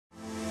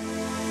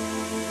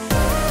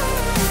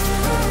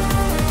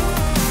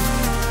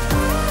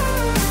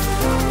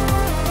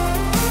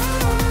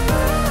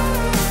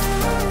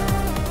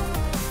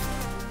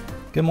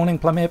Good morning,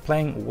 Plum here,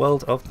 playing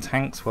World of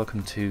Tanks.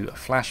 Welcome to a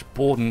Flash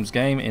Boredom's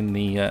game in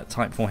the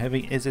Type 4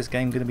 Heavy. Is this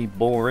game going to be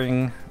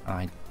boring?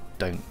 I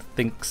don't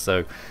think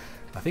so.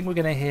 I think we're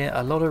going to hear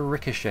a lot of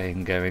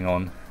ricocheting going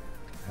on,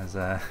 as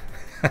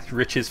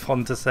Rich is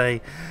fond to say,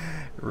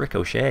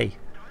 ricochet.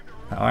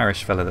 That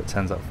Irish fella that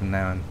turns up from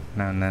now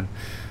and then.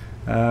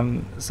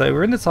 So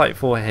we're in the Type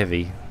 4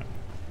 Heavy,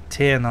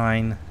 Tier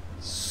 9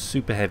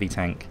 super heavy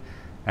tank,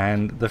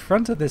 and the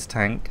front of this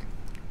tank,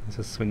 let's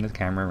just swing the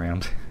camera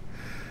around.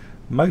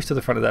 Most of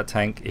the front of that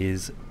tank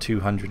is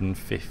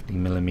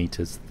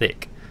 250mm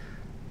thick,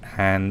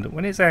 and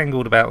when it's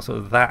angled about sort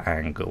of that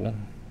angle,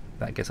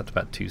 that gets up to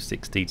about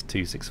 260 to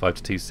 265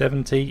 to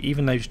 270.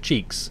 Even those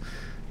cheeks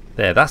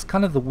there, that's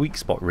kind of the weak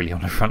spot really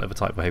on the front of a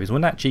Type 4 Heavy.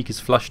 When that cheek is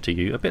flush to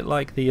you, a bit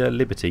like the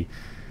Liberty,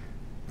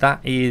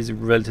 that is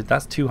relative.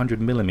 That's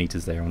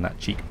 200mm there on that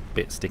cheek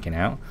bit sticking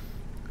out,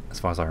 as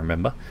far as I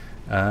remember.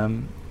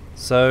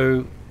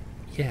 So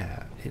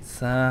yeah,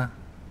 it's a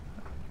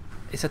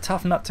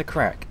tough nut to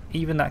crack.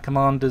 Even that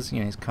Commander's,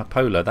 his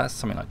Polar, that's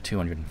something like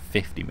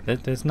 250.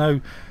 There's no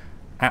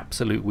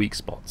absolute weak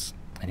spots.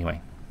 Anyway,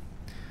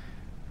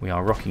 we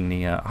are rocking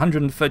the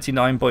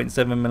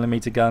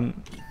 139.7mm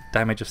gun,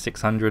 damage of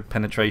 600,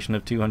 penetration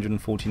of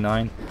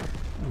 249. Ooh,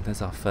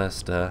 there's our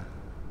first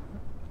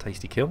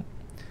tasty kill.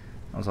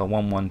 That was our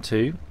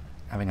 112,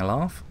 having a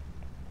laugh.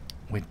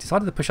 We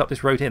decided to push up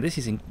this road here. This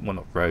is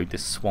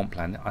this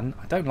swampland. I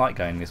don't like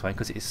going this way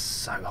because it is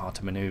so hard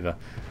to manoeuvre.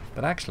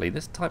 But actually,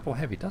 this Type 4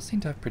 Heavy does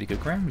seem to have pretty good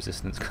ground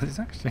resistance because it's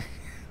actually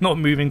not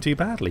moving too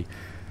badly.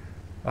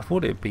 I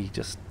thought it'd be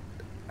just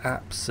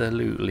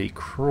absolutely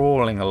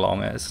crawling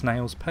along at a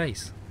snail's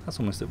pace. That's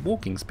almost at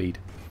walking speed.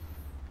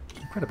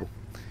 Incredible.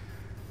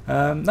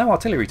 No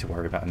artillery to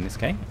worry about in this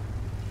game.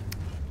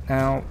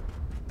 Now,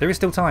 there is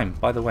still time,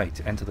 by the way,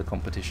 to enter the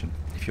competition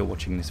if you're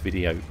watching this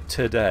video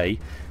today,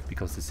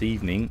 because this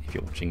evening, if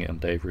you're watching it on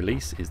day of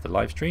release, is the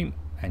live stream,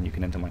 and you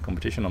can enter my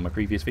competition on my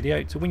previous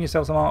video to win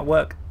yourself some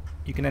artwork.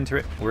 You can enter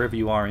it wherever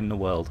you are in the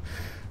world.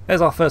 There's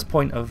our first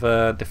point of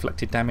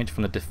deflected damage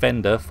from the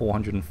Defender,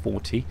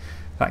 440.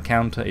 That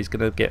counter is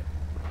going to get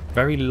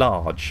very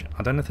large.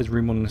 I don't know if there's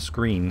room on the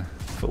screen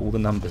for all the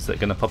numbers that are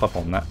going to pop up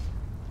on that.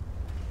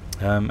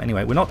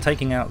 Anyway, we're not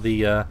taking out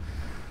the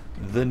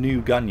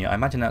new gun yet. I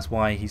imagine that's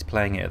why he's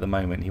playing it at the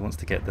moment. He wants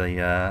to get the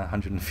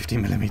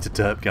 150mm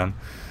derp gun.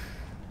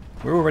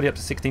 We're already up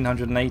to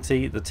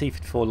 1680. The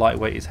T-54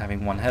 lightweight is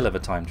having one hell of a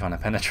time trying to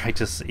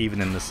penetrate us, even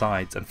in the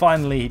sides. And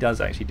finally, he does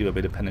actually do a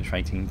bit of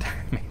penetrating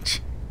damage.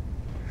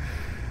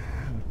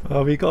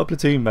 Oh, we got a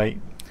platoon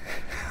mate.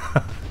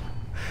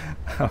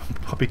 I'm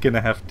probably going to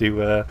have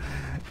to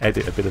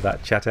edit a bit of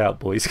that chat out,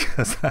 boys,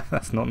 because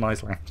that's not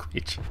nice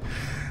language.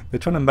 They're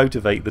trying to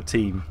motivate the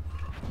team.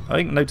 I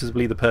think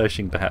noticeably the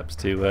Pershing perhaps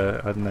to,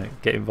 I don't know,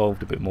 get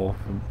involved a bit more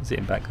from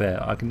sitting back there.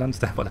 I can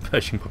understand why the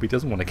Pershing probably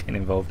doesn't want to get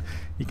involved.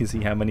 You can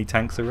see how many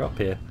tanks are up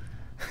here.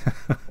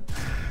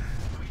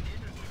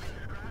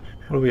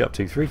 What are we up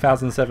to?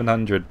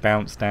 3,700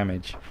 bounce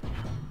damage.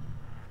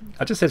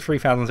 I just said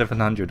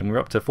 3,700 and we're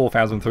up to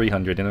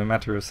 4,300 in a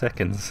matter of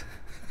seconds.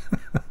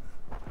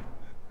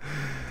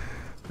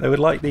 They would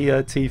like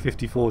the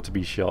T-54 to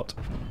be shot.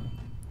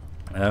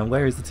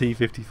 Where is the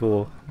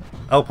T-54?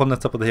 Up on the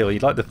top of the hill. I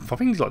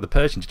think he'd like the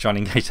Pershing to try and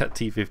engage that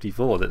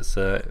T-54 that's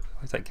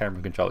that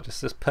camera control,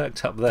 just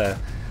perked up there.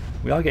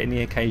 We are getting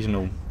the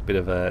occasional bit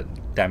of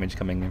damage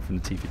coming in from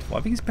the T-54.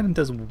 I think his pen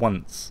does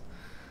once,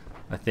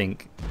 I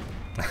think.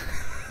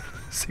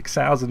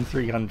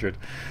 6,300.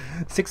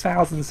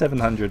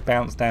 6,700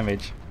 bounce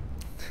damage.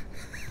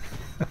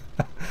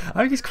 I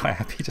think he's quite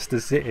happy just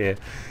to sit here.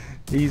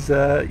 He's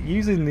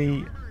using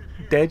the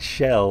dead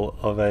shell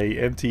of a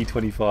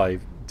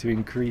MT-25 to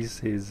increase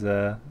his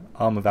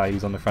armor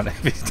values on the front of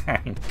his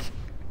tank.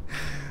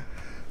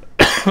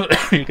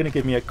 You're going to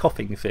give me a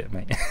coughing fit,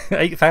 mate.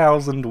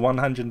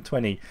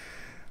 8,120.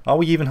 Are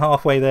we even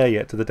halfway there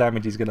yet to the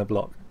damage he's going to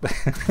block?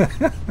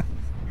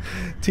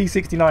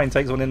 T-69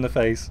 takes one in the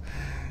face.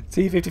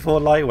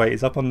 T-54 lightweight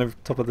is up on the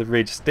top of the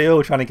ridge,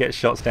 still trying to get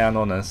shots down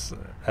on us.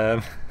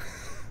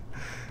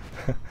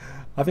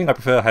 I think I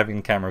prefer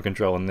having camera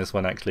control on this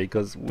one actually,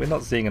 because we're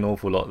not seeing an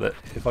awful lot. That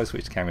if I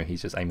switch camera,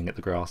 he's just aiming at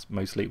the grass,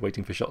 mostly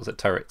waiting for shots at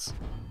turrets.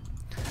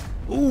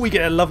 Ooh, we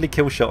get a lovely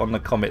kill shot on the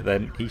Comet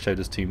then. He showed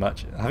us too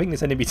much. I think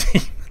this enemy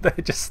team,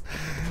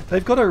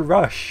 they've got to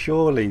rush,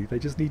 surely. They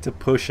just need to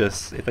push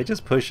us. If they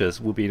just push us,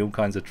 we'll be in all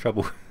kinds of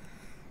trouble.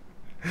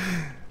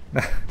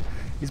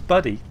 His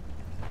buddy,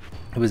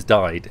 who has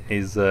died,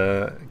 is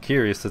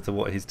curious as to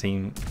what his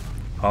team,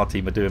 our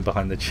team, are doing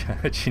behind the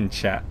church in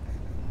chat.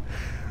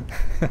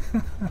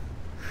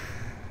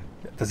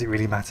 Does it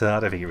really matter? I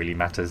don't think it really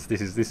matters. This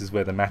is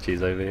where the match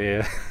is over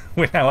here.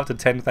 We're now up to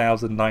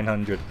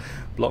 10,900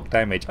 block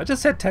damage. I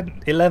just said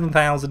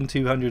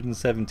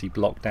 11,270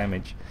 block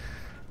damage.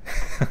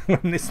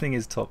 When this thing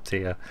is top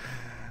tier.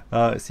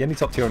 It's the only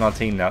top tier on our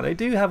team now. They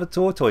do have a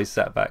tortoise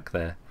sat back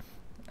there,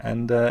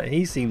 and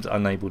he seems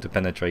unable to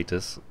penetrate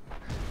us.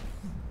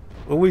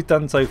 All we've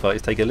done so far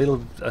is take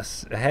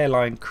a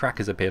hairline crack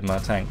has appeared on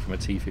our tank from a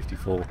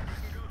T-54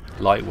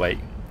 lightweight,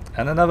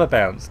 And another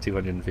bounce,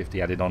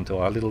 250 added onto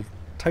our little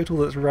total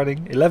that's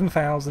running.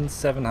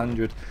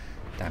 11,700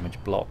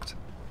 damage blocked.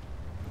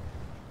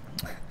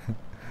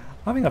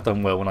 I think I've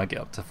done well when I get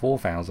up to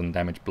 4,000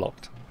 damage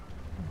blocked.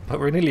 But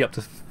we're nearly up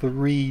to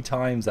 3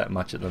 times that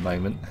much at the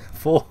moment.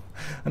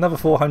 Another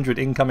 400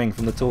 incoming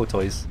from the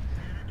tortoise.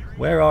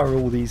 Where are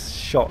all these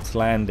shots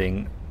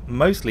landing?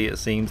 Mostly it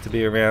seems to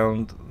be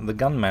around the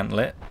gun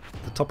mantlet,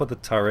 the top of the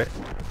turret,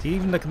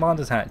 even the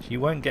commander's hatch. You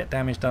won't get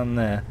damage done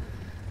there.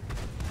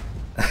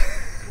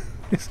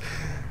 It's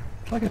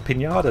like a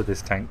pinata,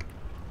 this tank.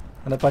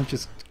 And a bunch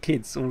of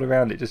kids all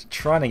around it just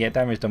trying to get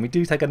damage done. We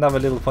do take another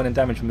little point of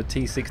damage from the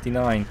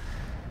T69.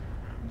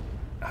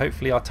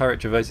 Hopefully our turret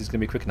traverse is going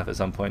to be quick enough at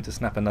some point to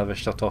snap another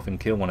shot off and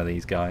kill one of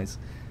these guys.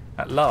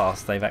 At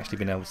last they've actually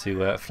been able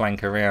to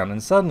flank around,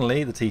 and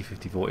suddenly the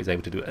T54 is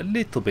able to do a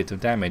little bit of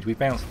damage. We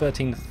bounced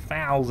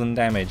 13,000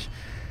 damage.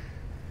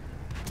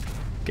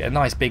 Get a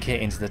nice big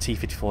hit into the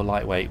T54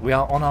 lightweight. We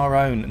are on our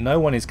own. No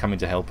one is coming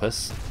to help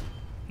us.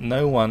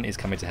 No one is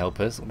coming to help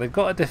us. They've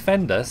got a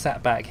defender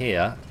sat back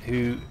here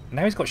who,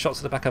 now he's got shots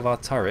at the back of our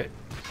turret.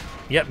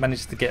 Yep,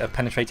 managed to get a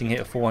penetrating hit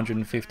of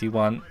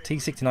 451.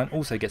 T69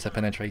 also gets a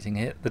penetrating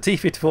hit. The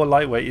T54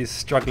 lightweight is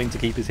struggling to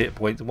keep his hit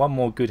points. One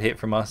more good hit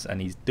from us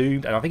and he's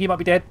doomed. And I think he might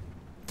be dead.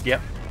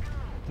 Yep.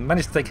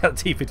 Managed to take out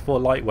the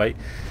T54 lightweight.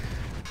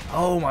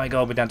 Oh my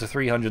god, we're down to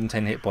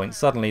 310 hit points.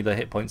 Suddenly the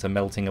hit points are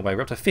melting away.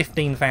 We're up to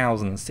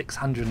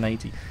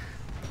 15,680.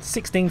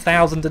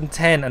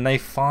 16,010, and they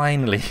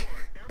finally...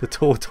 the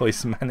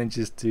tortoise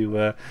manages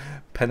to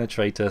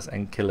penetrate us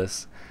and kill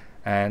us.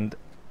 And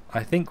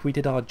I think we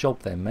did our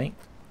job then, mate.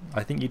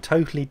 I think you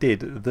totally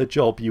did the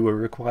job you were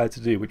required to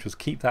do, which was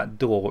keep that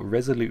door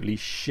resolutely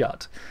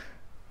shut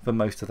for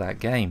most of that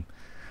game.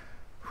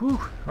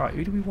 Whew. Right,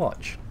 who do we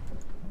watch?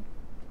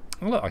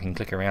 Well, look, I can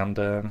click around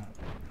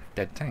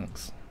dead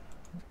tanks.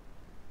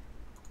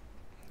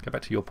 Go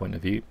back to your point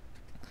of view.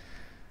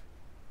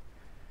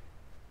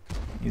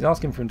 He's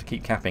asking for him to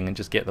keep capping and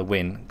just get the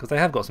win, because they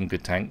have got some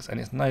good tanks, and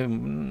it's no...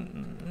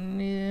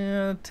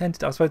 yeah,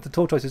 I suppose the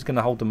tortoise is going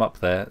to hold them up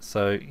there,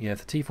 so yeah,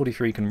 if the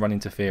T43 can run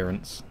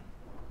interference,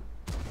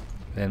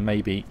 then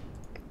maybe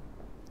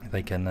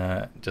they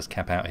can just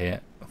cap out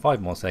here.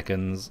 5 more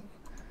seconds.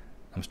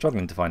 I'm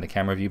struggling to find a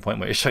camera viewpoint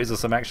where it shows us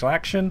some actual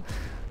action,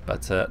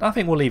 but I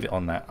think we'll leave it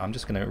on that. I'm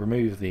just going to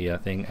remove the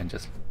thing and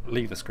just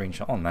leave a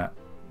screenshot on that.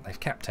 They've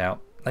capped out.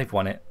 They've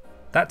won it.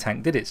 That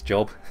tank did its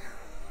job.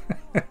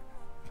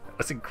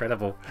 That's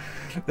incredible.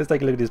 Let's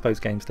take a look at his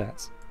post-game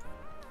stats.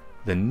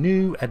 The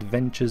new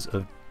adventures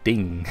of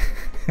Ding.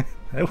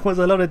 There was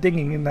a lot of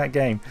dinging in that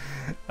game.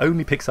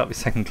 Only picks up his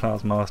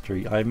second-class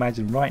mastery. I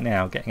imagine right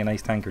now getting an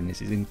ace tanker in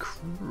this is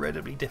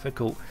incredibly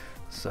difficult.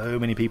 So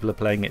many people are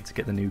playing it to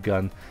get the new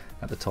gun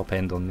at the top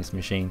end on this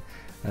machine.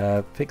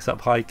 Picks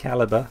up high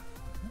caliber,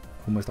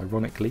 almost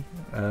ironically.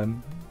 Did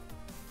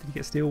you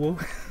get steel wool?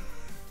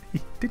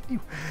 Didn't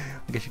you?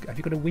 I guess have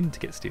you got a win to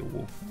get steel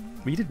wool?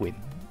 Well, you did win.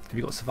 Have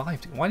you got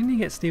survived? Why didn't you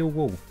get steel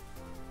wool?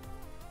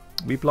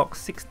 We blocked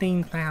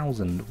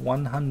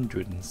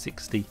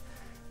 16,160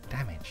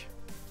 damage.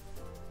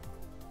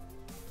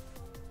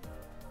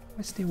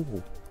 Where's steel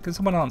wool? Can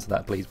someone answer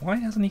that, please? Why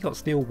hasn't he got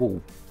steel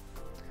wool?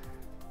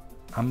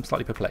 I'm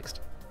slightly perplexed.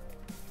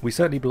 We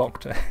certainly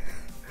blocked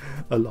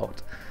a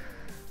lot.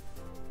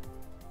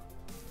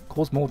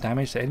 Cause more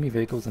damage to enemy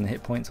vehicles than the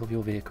hit points of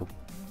your vehicle.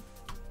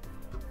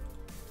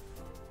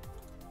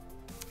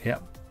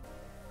 Yep.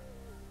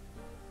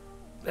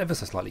 Ever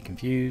so slightly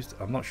confused.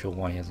 I'm not sure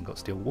why he hasn't got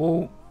steel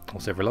wool, or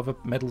several other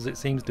medals it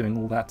seems doing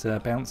all that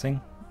bouncing.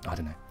 I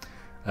don't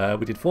know.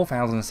 We did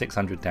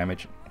 4,600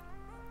 damage,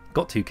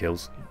 got 2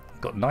 kills,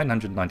 got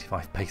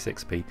 995 base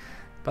XP,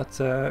 but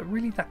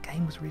really that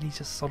game was really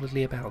just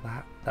solidly about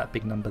that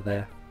big number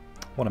there.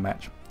 What a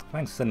match.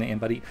 Thanks for sending it in,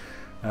 buddy.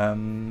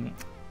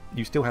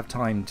 You still have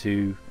time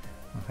to...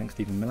 Oh, thanks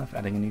Stephen Miller for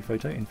adding a new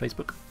photo in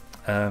Facebook.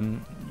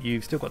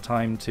 You've still got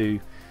time to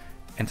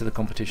enter the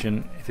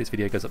competition. If this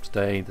video goes up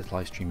today, the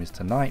live stream is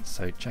tonight,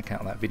 so check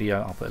out that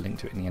video. I'll put a link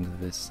to it in the end of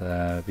this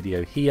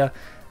video here,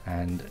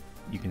 and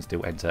you can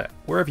still enter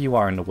wherever you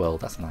are in the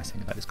world. That's the nice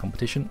thing about this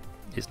competition.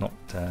 It's not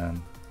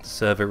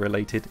server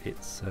related.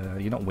 It's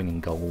you're not winning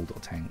gold or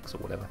tanks or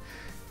whatever.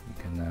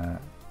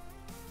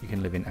 You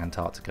can live in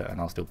Antarctica and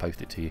I'll still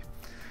post it to you.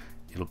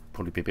 It'll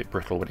probably be a bit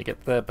brittle when it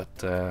gets there, but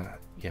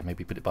yeah,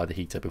 maybe put it by the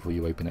heater before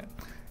you open it.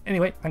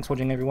 Anyway, thanks for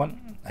watching,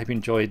 everyone. Hope you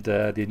enjoyed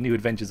the new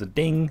adventures of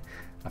Ding.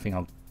 I think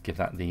I'll give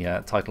that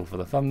the title for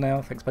the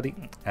thumbnail. Thanks, buddy.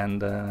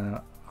 And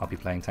I'll be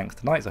playing tanks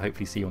tonight, so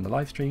hopefully see you on the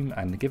live stream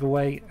and the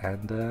giveaway.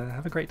 And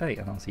have a great day,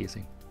 and I'll see you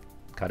soon.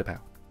 Kaida pow.